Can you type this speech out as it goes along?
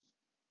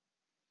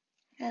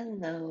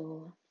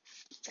Hello,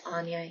 it's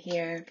Anja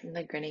here from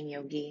the Grinning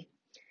Yogi.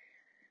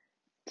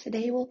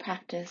 Today we'll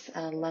practice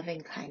a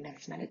loving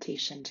kindness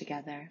meditation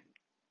together.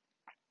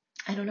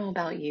 I don't know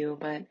about you,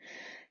 but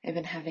I've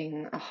been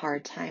having a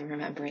hard time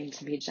remembering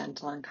to be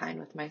gentle and kind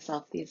with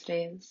myself these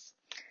days.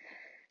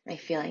 My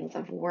feelings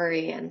of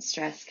worry and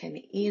stress can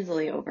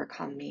easily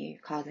overcome me,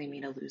 causing me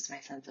to lose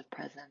my sense of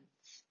presence.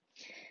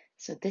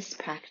 So this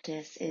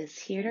practice is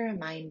here to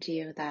remind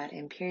you that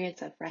in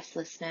periods of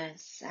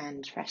restlessness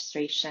and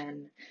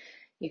frustration,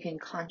 you can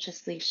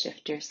consciously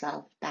shift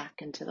yourself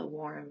back into the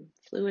warm,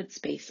 fluid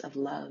space of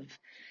love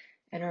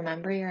and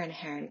remember your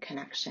inherent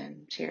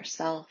connection to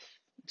yourself,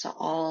 to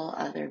all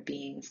other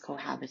beings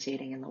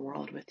cohabitating in the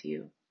world with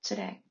you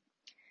today,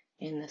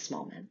 in this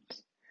moment.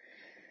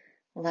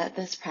 Let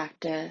this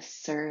practice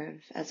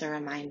serve as a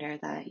reminder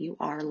that you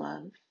are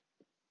love,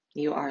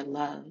 you are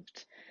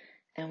loved,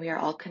 and we are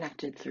all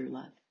connected through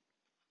love.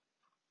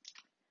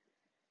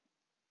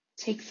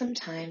 Take some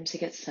time to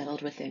get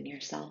settled within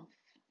yourself.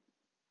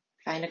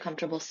 Find a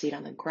comfortable seat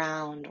on the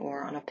ground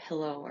or on a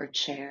pillow or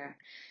chair,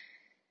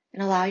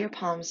 and allow your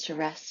palms to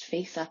rest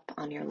face up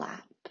on your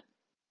lap.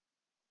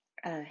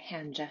 A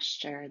hand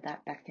gesture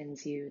that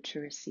beckons you to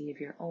receive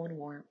your own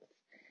warmth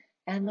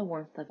and the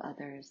warmth of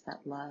others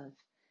that love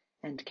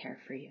and care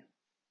for you.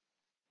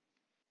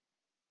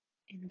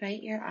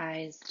 Invite your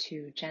eyes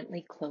to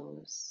gently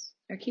close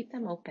or keep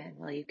them open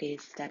while you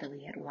gaze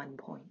steadily at one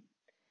point.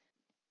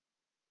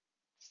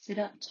 Sit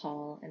up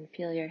tall and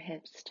feel your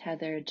hips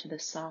tethered to the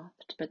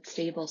soft but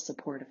stable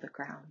support of the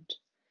ground.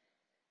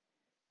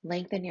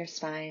 Lengthen your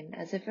spine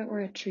as if it were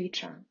a tree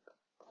trunk,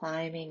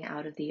 climbing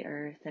out of the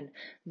earth and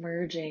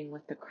merging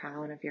with the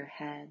crown of your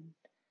head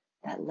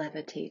that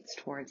levitates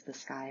towards the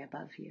sky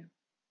above you.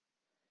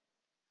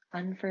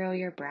 Unfurrow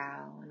your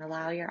brow and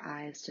allow your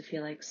eyes to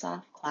feel like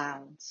soft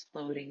clouds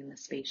floating in the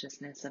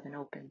spaciousness of an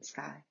open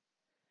sky.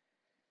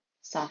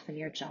 Soften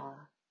your jaw.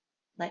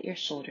 Let your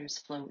shoulders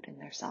float in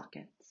their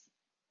sockets.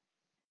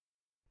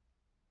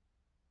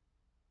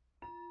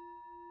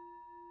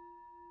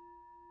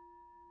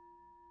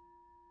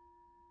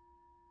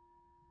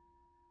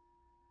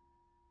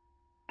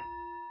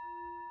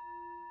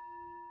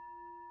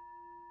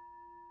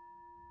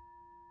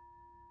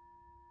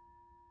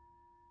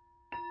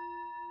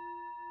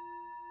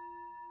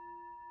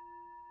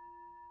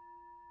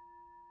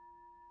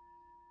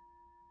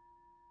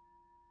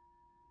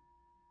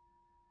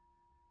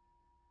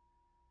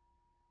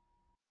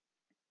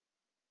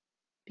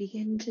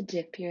 Begin to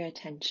dip your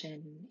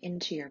attention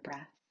into your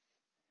breath.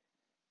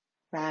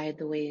 Ride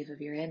the wave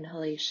of your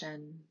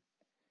inhalation,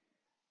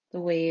 the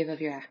wave of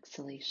your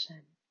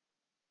exhalation.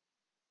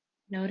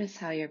 Notice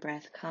how your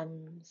breath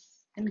comes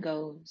and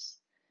goes,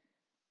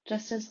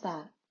 just as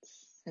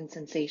thoughts and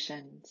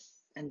sensations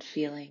and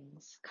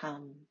feelings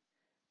come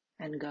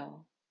and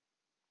go.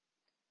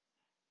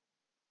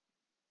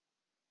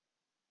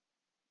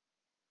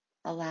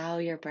 Allow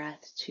your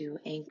breath to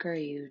anchor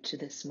you to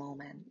this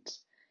moment,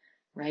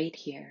 right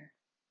here,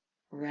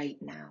 right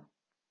now.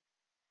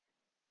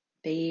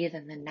 Bathe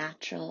in the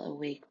natural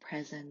awake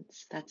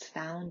presence that's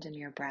found in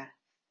your breath.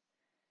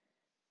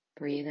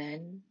 Breathe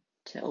in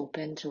to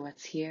open to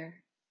what's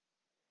here.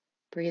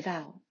 Breathe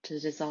out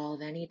to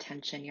dissolve any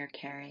tension you're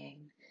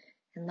carrying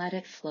and let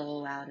it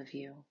flow out of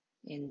you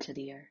into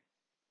the earth.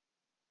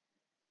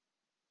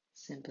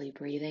 Simply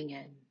breathing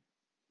in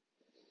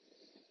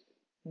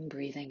and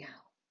breathing out.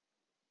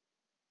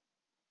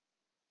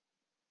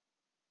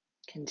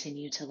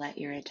 Continue to let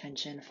your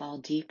attention fall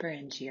deeper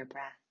into your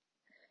breath,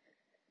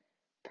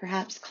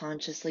 perhaps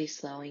consciously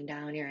slowing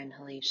down your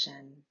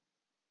inhalation,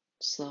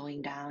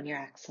 slowing down your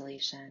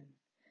exhalation,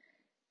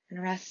 and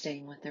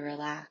resting with a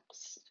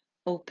relaxed,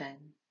 open,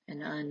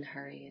 and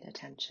unhurried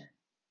attention.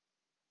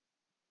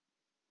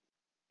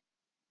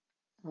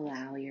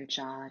 Allow your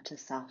jaw to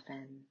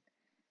soften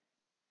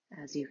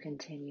as you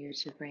continue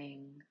to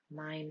bring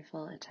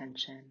mindful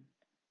attention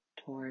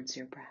towards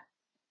your breath.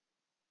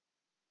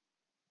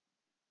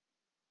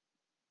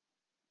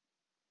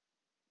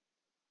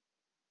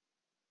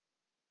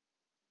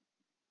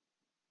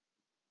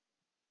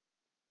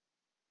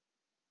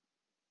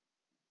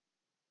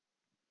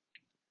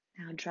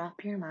 Now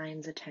drop your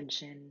mind's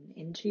attention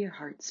into your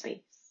heart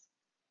space.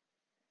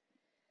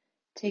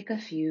 Take a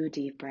few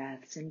deep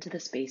breaths into the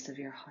space of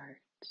your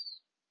heart,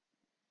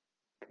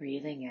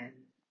 breathing in,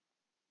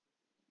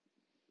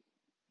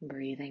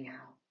 breathing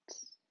out,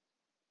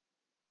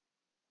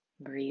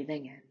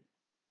 breathing in,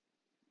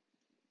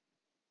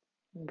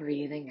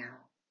 breathing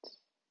out.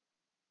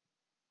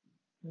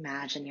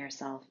 Imagine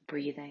yourself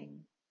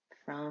breathing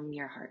from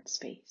your heart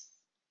space.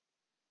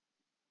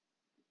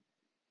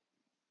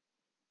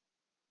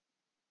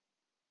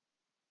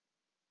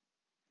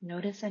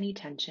 Notice any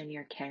tension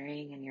you're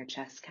carrying in your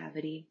chest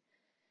cavity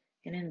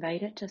and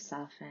invite it to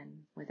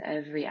soften with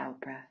every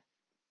out-breath.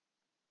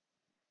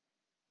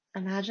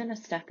 Imagine a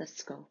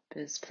stethoscope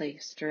is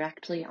placed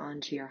directly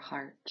onto your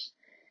heart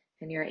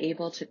and you're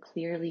able to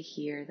clearly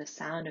hear the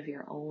sound of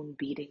your own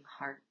beating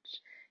heart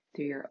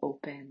through your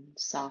open,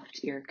 soft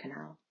ear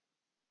canal.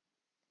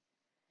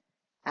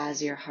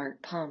 As your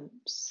heart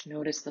pumps,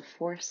 notice the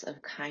force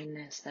of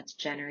kindness that's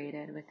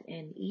generated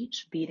within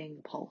each beating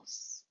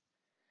pulse.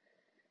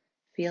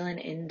 Feel an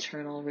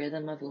internal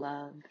rhythm of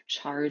love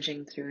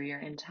charging through your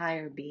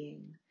entire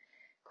being,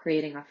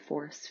 creating a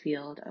force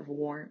field of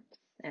warmth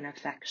and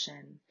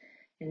affection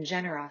and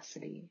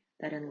generosity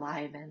that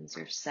enlivens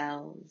your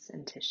cells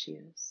and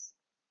tissues.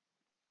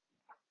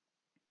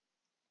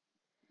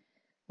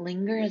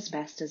 Linger as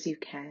best as you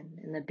can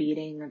in the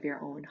beating of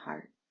your own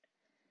heart,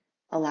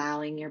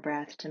 allowing your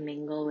breath to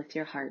mingle with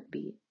your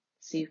heartbeat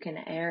so you can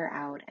air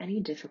out any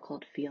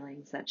difficult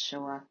feelings that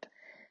show up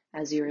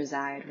as you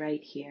reside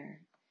right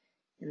here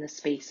in the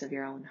space of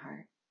your own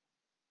heart.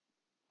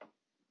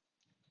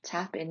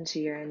 Tap into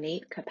your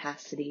innate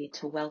capacity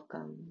to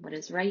welcome what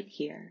is right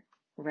here,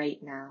 right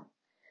now,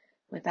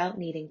 without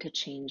needing to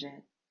change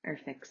it or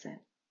fix it.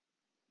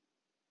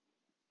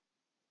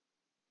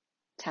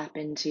 Tap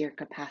into your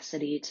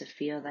capacity to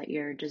feel that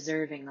you're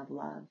deserving of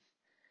love,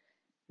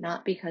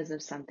 not because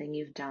of something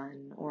you've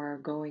done or are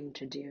going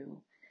to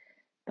do,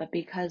 but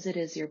because it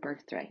is your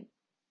birthright.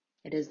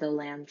 It is the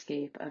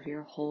landscape of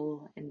your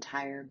whole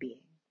entire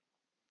being.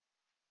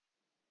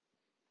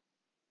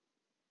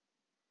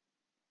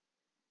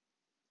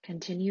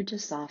 Continue to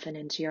soften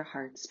into your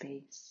heart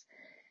space,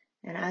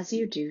 and as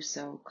you do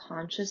so,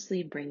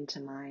 consciously bring to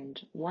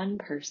mind one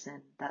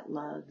person that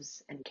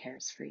loves and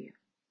cares for you.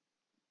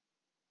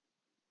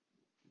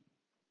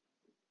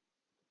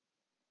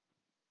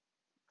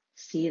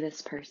 See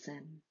this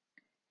person,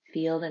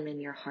 feel them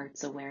in your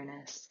heart's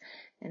awareness,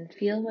 and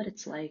feel what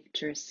it's like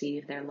to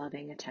receive their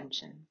loving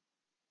attention.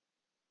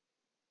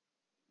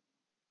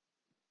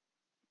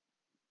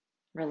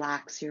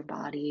 Relax your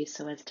body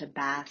so as to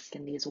bask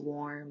in these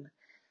warm,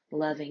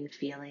 loving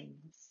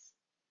feelings.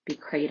 Be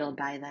cradled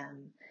by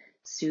them,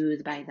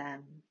 soothed by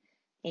them,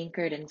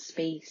 anchored in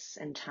space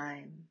and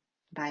time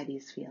by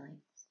these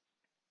feelings.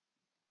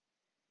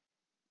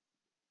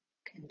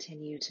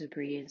 Continue to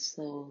breathe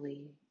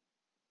slowly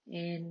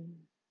in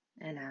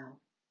and out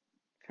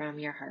from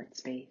your heart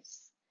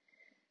space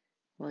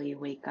while you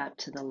wake up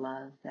to the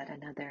love that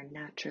another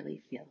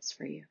naturally feels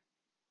for you.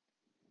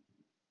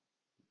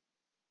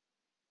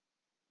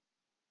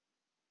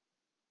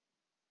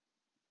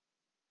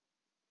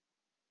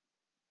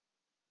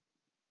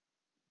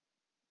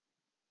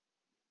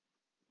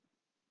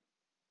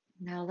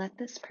 Now let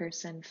this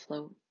person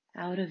float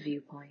out of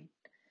viewpoint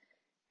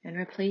and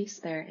replace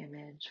their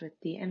image with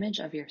the image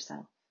of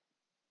yourself.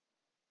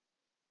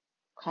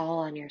 Call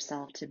on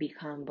yourself to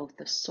become both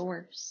the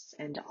source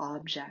and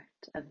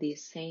object of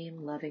these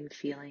same loving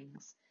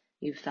feelings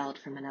you've felt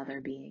from another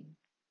being.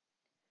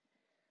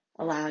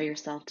 Allow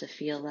yourself to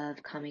feel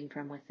love coming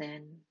from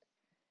within.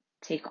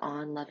 Take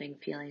on loving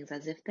feelings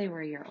as if they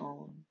were your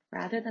own,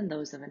 rather than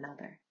those of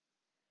another.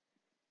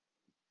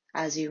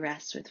 As you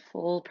rest with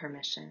full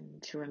permission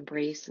to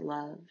embrace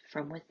love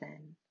from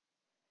within,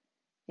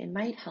 it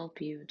might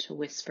help you to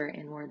whisper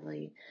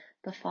inwardly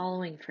the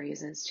following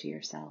phrases to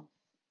yourself.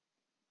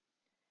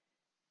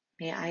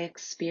 May I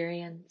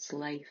experience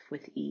life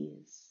with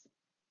ease.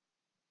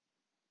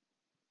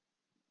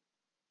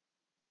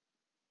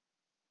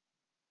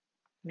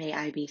 May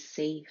I be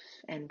safe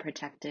and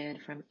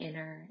protected from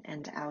inner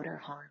and outer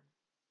harm.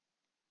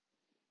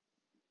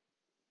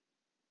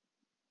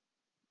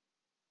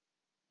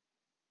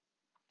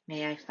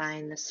 May I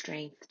find the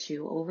strength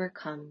to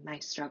overcome my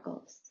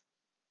struggles.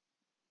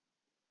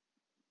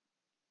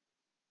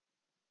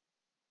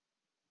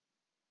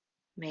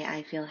 May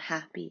I feel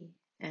happy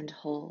and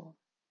whole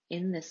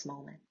in this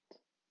moment.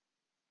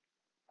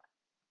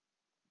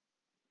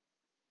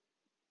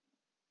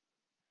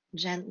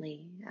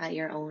 Gently, at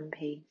your own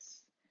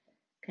pace,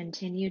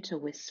 continue to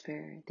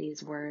whisper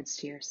these words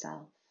to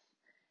yourself,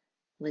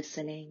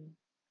 listening,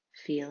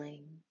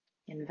 feeling,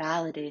 and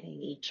validating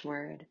each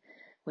word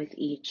with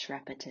each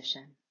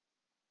repetition.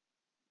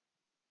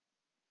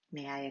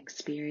 May I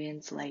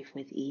experience life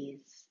with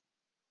ease.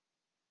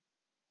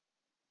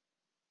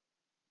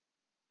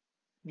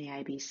 May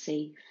I be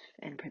safe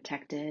and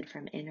protected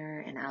from inner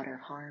and outer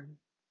harm.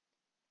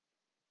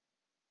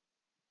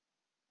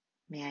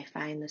 May I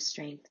find the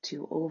strength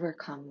to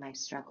overcome my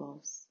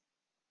struggles.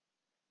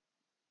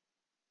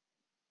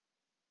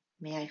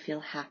 May I feel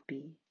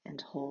happy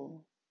and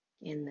whole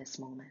in this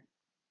moment.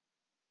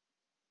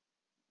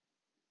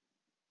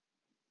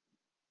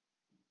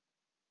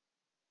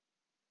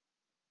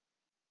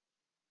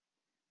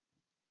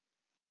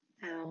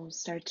 Now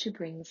start to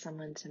bring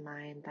someone to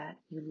mind that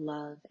you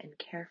love and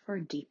care for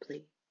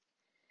deeply.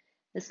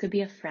 This could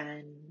be a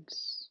friend,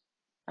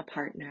 a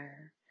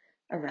partner,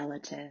 a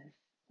relative,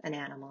 an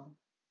animal.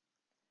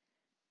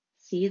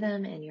 See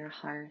them in your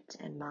heart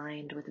and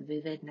mind with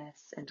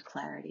vividness and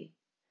clarity.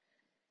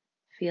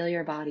 Feel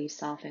your body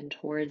soften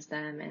towards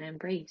them and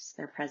embrace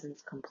their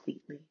presence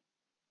completely.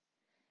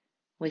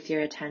 With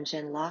your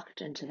attention locked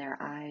into their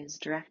eyes,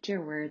 direct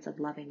your words of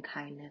loving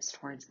kindness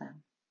towards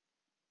them.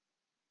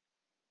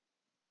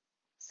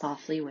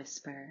 Softly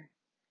whisper,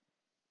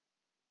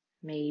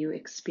 may you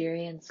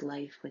experience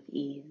life with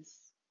ease.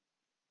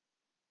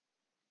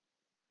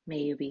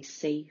 May you be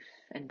safe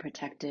and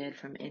protected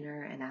from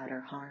inner and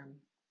outer harm.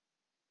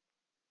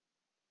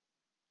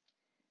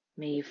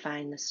 May you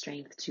find the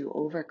strength to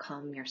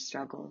overcome your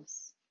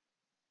struggles.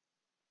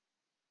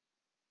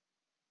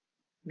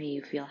 May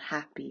you feel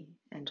happy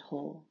and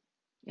whole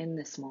in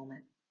this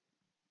moment.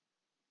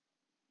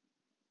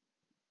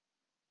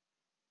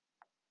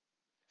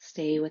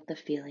 Stay with the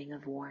feeling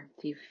of warmth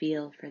you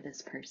feel for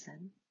this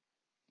person.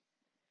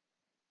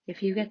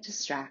 If you get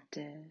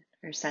distracted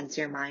or sense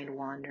your mind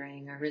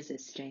wandering or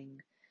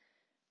resisting,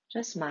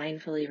 just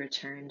mindfully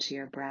return to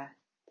your breath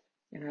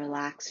and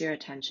relax your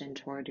attention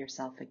toward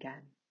yourself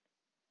again.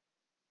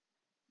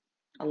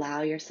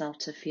 Allow yourself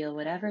to feel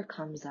whatever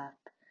comes up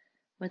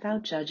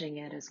without judging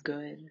it as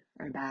good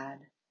or bad,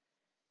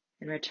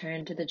 and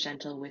return to the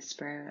gentle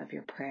whisper of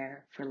your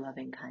prayer for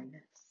loving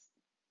kindness.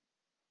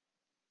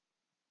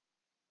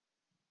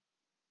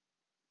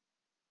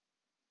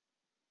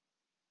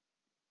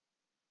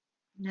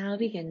 Now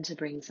begin to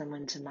bring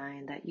someone to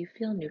mind that you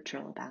feel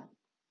neutral about.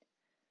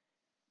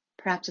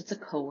 Perhaps it's a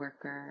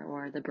coworker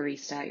or the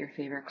barista at your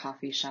favorite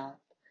coffee shop,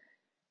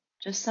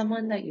 just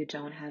someone that you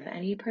don't have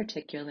any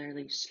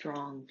particularly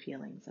strong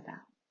feelings about.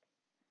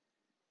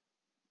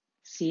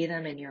 See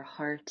them in your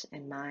heart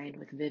and mind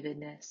with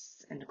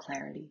vividness and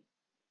clarity.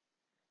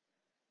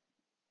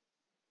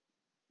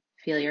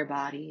 Feel your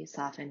body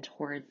soften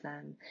towards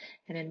them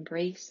and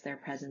embrace their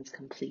presence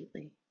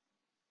completely.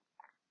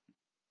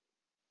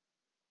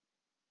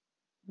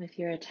 With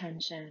your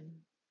attention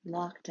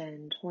locked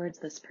in towards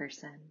this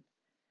person,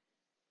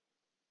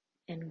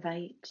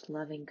 invite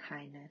loving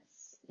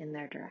kindness in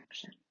their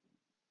direction.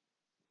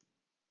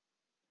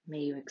 May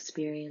you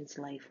experience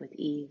life with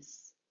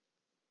ease.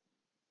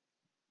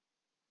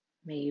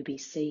 May you be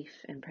safe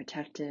and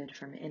protected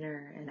from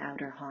inner and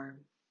outer harm.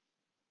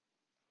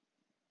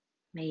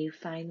 May you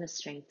find the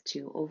strength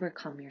to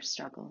overcome your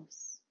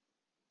struggles.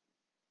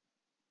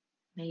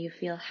 May you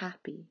feel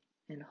happy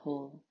and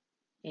whole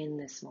in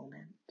this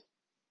moment.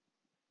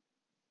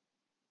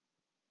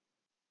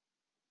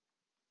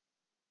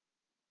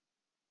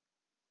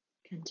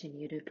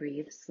 Continue to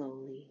breathe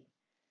slowly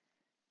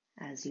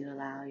as you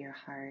allow your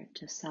heart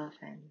to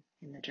soften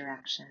in the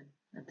direction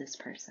of this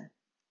person.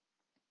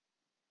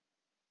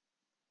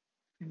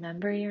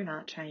 Remember, you're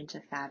not trying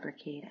to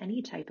fabricate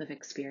any type of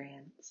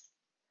experience.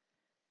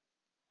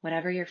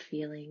 Whatever you're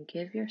feeling,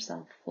 give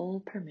yourself full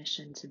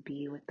permission to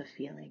be with the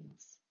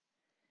feelings.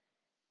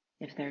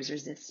 If there's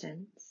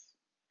resistance,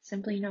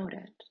 simply note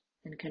it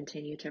and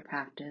continue to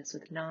practice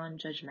with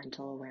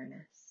non-judgmental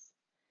awareness.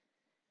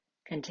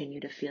 Continue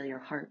to feel your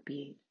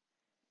heartbeat,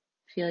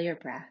 feel your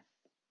breath,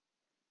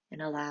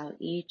 and allow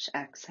each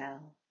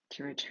exhale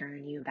to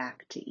return you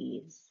back to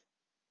ease.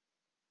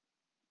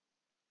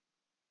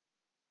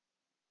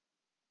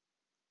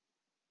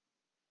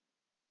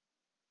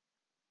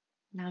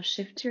 Now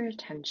shift your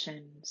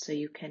attention so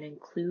you can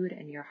include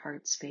in your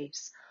heart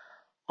space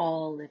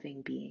all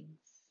living beings.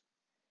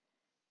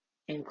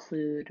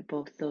 Include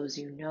both those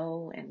you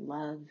know and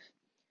love,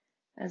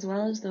 as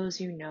well as those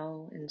you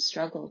know and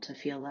struggle to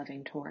feel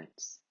loving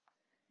towards.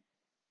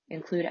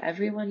 Include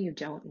everyone you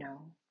don't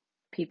know,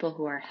 people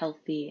who are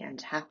healthy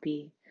and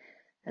happy,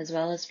 as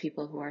well as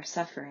people who are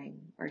suffering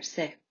or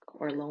sick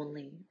or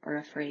lonely or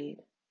afraid.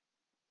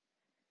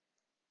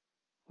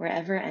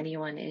 Wherever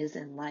anyone is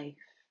in life,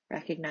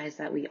 recognize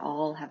that we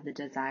all have the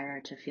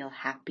desire to feel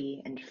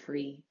happy and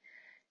free,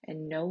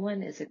 and no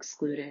one is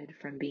excluded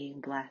from being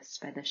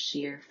blessed by the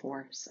sheer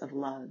force of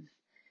love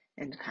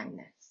and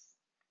kindness.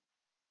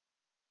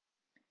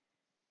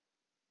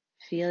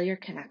 Feel your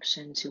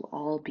connection to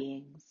all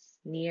beings,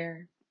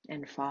 near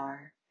and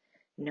far,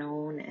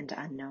 known and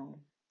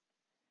unknown.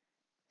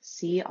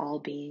 See all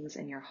beings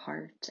in your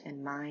heart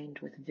and mind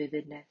with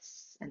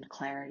vividness and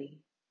clarity.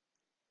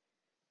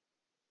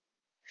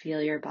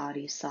 Feel your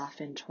body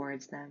soften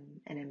towards them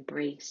and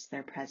embrace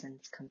their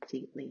presence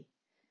completely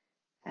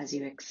as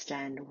you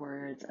extend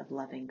words of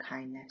loving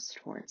kindness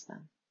towards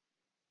them.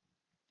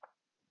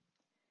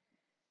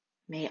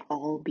 May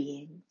all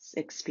beings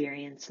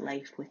experience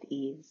life with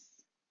ease.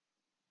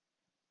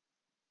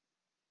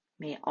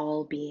 May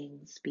all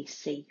beings be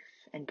safe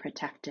and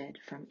protected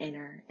from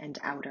inner and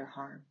outer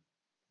harm.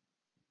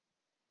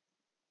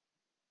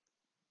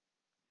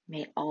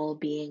 May all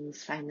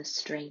beings find the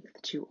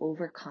strength to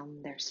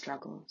overcome their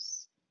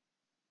struggles.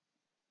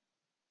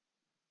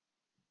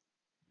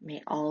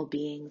 May all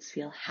beings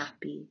feel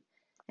happy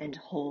and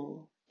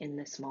whole in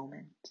this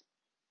moment.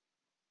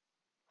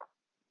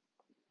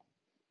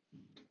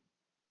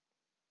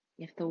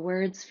 If the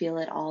words feel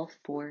at all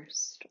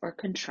forced or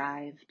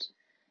contrived,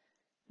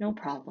 no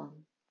problem.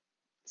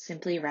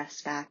 Simply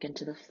rest back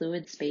into the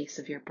fluid space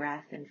of your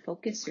breath and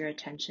focus your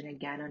attention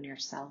again on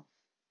yourself.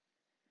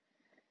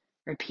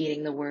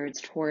 Repeating the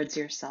words towards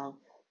yourself,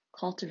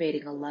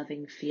 cultivating a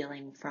loving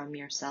feeling from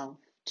yourself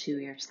to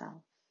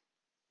yourself.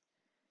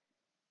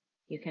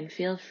 You can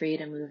feel free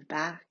to move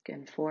back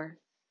and forth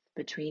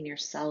between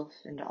yourself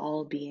and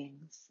all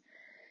beings,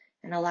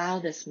 and allow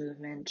this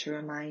movement to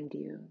remind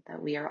you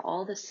that we are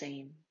all the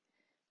same,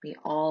 We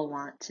all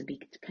want to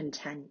be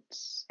content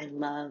and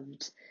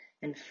loved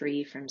and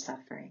free from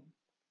suffering.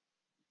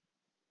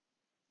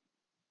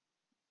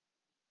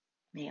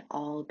 May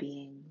all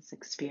beings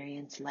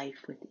experience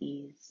life with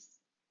ease.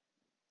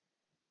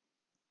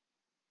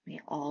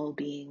 May all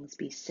beings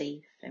be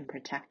safe and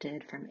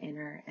protected from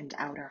inner and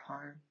outer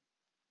harm.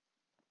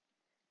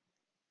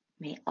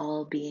 May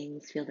all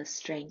beings feel the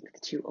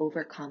strength to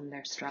overcome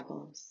their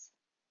struggles.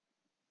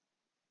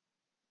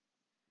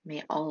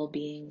 May all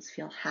beings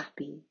feel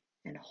happy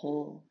and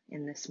whole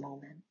in this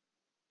moment.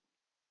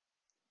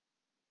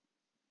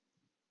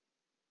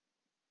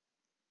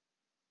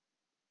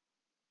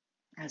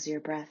 As your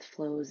breath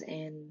flows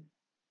in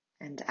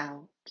and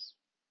out,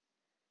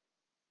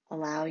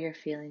 allow your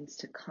feelings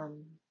to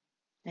come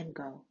and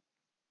go.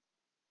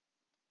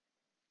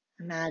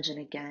 Imagine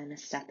again a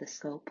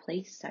stethoscope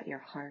placed at your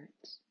heart,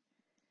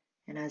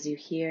 and as you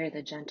hear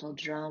the gentle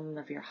drum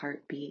of your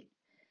heartbeat,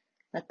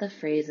 let the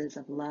phrases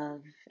of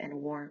love and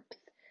warmth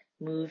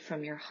move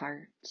from your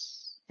heart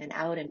and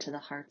out into the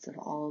hearts of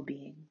all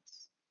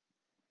beings.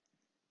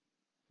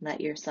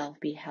 Let yourself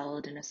be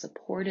held in a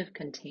supportive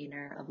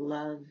container of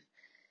love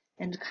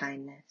and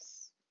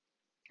kindness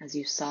as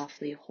you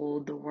softly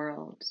hold the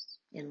world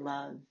in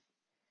love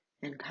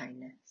and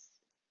kindness.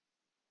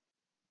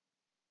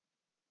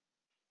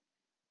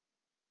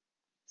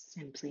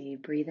 Simply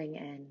breathing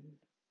in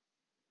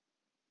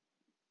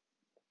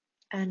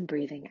and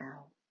breathing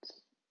out.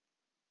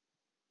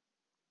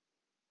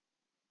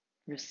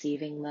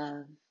 Receiving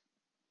love,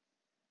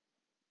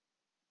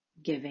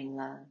 giving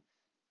love,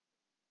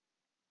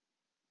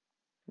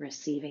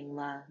 receiving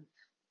love,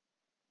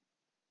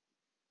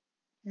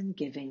 and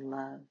giving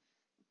love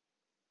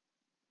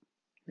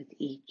with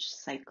each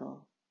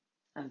cycle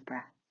of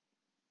breath.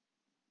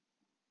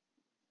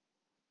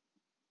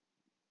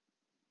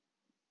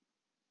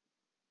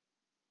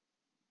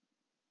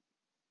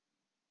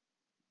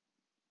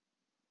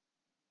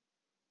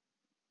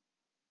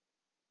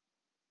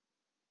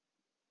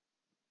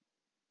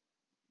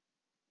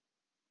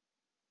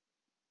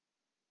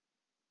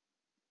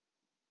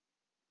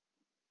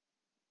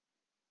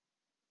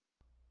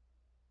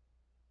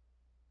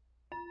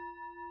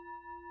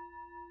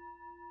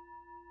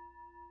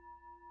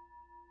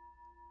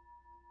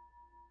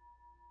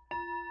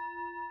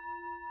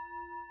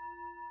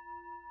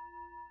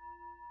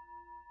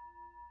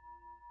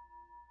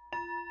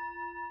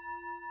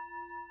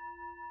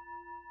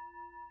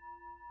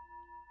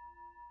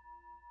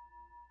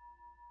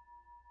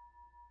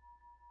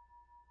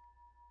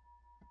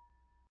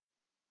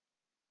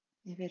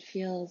 If it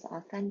feels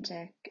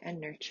authentic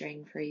and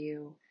nurturing for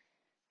you,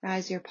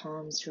 raise your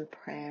palms to a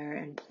prayer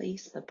and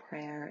place the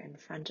prayer in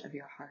front of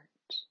your heart.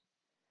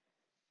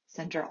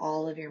 Center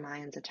all of your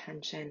mind's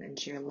attention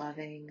into your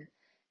loving,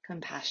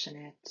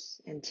 compassionate,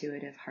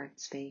 intuitive heart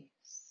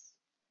space.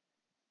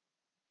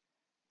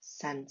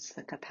 Sense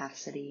the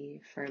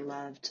capacity for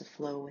love to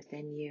flow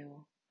within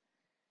you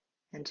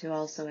and to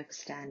also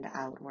extend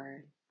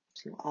outward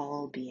to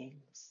all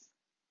beings.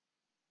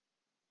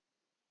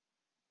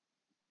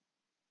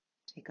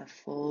 Take a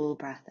full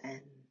breath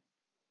in,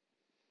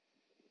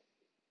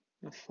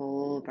 a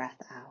full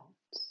breath out.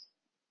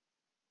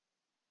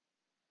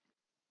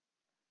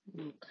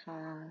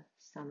 Mukha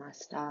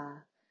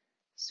samasta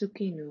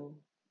sukhinu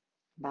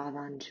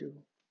bhavantu.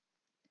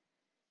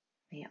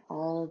 May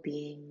all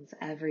beings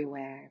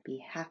everywhere be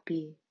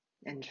happy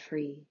and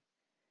free,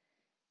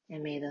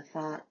 and may the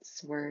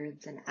thoughts,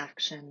 words, and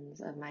actions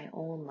of my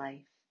own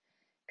life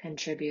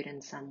contribute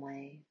in some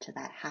way to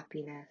that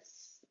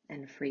happiness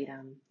and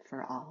freedom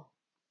for all.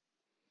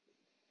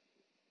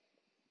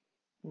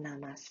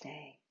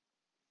 Namaste.